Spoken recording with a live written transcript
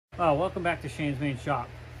Well, welcome back to Shane's Main Shop.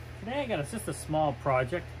 Today I got just a small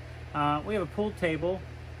project. We have a pool table,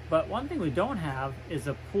 but one thing we don't have is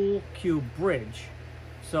a pool cue bridge.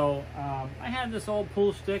 So I had this old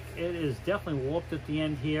pool stick. It is definitely warped at the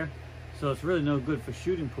end here, so it's really no good for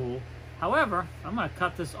shooting pool. However, I'm going to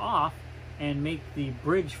cut this off and make the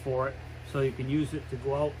bridge for it so you can use it to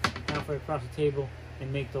go out halfway across the table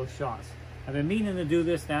and make those shots. I've been meaning to do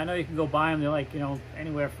this. Now I know you can go buy them. They're like,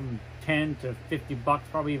 anywhere from 10 to 50 bucks,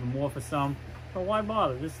 probably even more for some. But why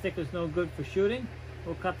bother? This stick is no good for shooting.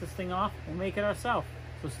 We'll cut this thing off and make it ourselves.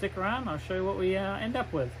 So stick around. I'll show you what we end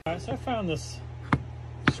up with. All right, so I found this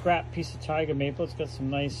scrap piece of tiger maple. It's got some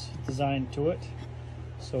nice design to it.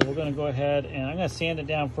 So we're going to go ahead and I'm going to sand it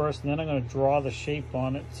down first, and then I'm going to draw the shape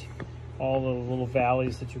on it, all the little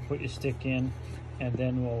valleys that you put your stick in, and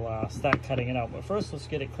then we'll start cutting it out. But first, let's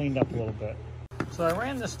get it cleaned up a little bit. So I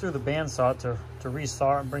ran this through the bandsaw to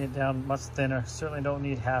resaw it and bring it down much thinner. Certainly don't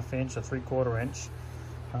need 1/2 inch or 3/4 inch.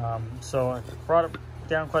 So I brought it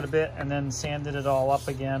down quite a bit and then sanded it all up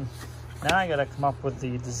again. Now I got to come up with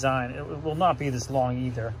the design. It will not be this long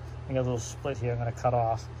either. I got a little split here I'm going to cut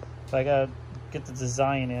off. But I got to get the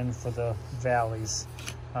design in for the valleys.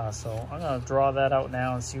 So I'm going to draw that out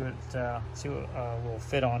now and see what will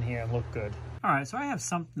fit on here and look good. All right, so I have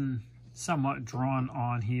something somewhat drawn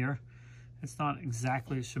on here. It's not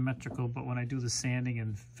exactly symmetrical, but when I do the sanding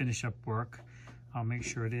and finish up work, I'll make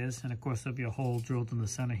sure it is. And of course, there'll be a hole drilled in the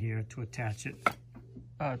center here to attach it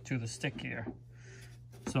to the stick here.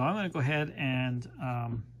 So I'm going to go ahead and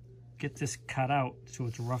get this cut out so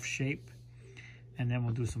it's a rough shape, and then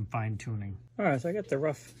we'll do some fine tuning. All right, so I got the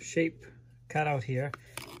rough shape cut out here,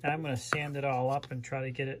 and I'm going to sand it all up and try to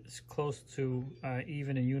get it as close to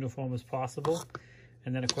even and uniform as possible.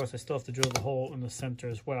 And then of course I still have to drill the hole in the center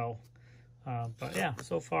as well. But yeah,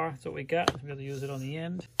 so far that's what we got. I'm going to use it on the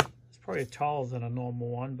end. It's probably taller than a normal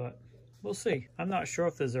one, but we'll see. I'm not sure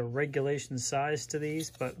if there's a regulation size to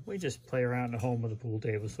these, but we just play around at home with a pool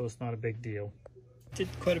table, so it's not a big deal. Did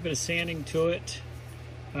quite a bit of sanding to it.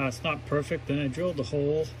 It's not perfect. Then I drilled the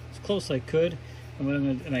hole as close as I could,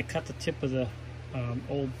 and I cut the tip of the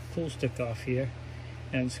old pool stick off here.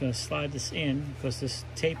 And I'm just going to slide this in because this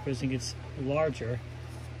tapers and gets larger.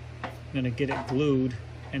 I'm going to get it glued,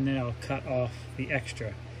 and then I'll cut off the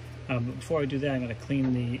extra. But before I do that, I'm going to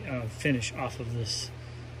clean the finish off of this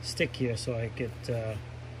stick here so I get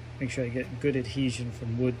make sure I get good adhesion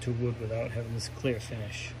from wood to wood without having this clear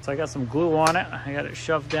finish. So I got some glue on it. I got it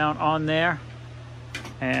shoved down on there,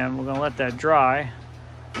 and we're going to let that dry.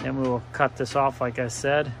 Then we will cut this off, like I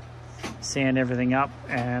said, sand everything up,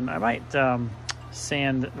 and I might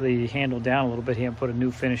sand the handle down a little bit here and put a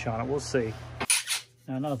new finish on it. We'll see.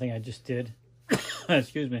 Now another thing I just did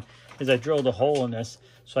excuse me, is I drilled a hole in this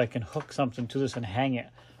so I can hook something to this and hang it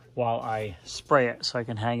while I spray it, so I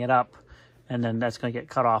can hang it up, and then that's going to get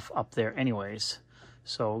cut off up there anyways.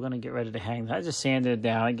 So we're going to get ready to hang that. I just sanded it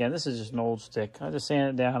down. Again, this is just an old stick. I just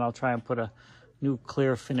sanded it down. I'll try and put a new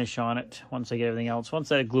clear finish on it once I get everything else. Once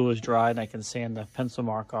that glue is dried, I can sand the pencil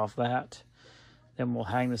mark off that. Then we'll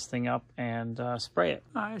hang this thing up and spray it.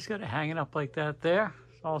 I just got it hanging up like that there.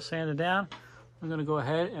 It's all sanded down. I'm going to go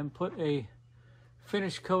ahead and put a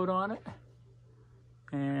finish coat on it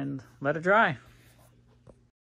and let it dry.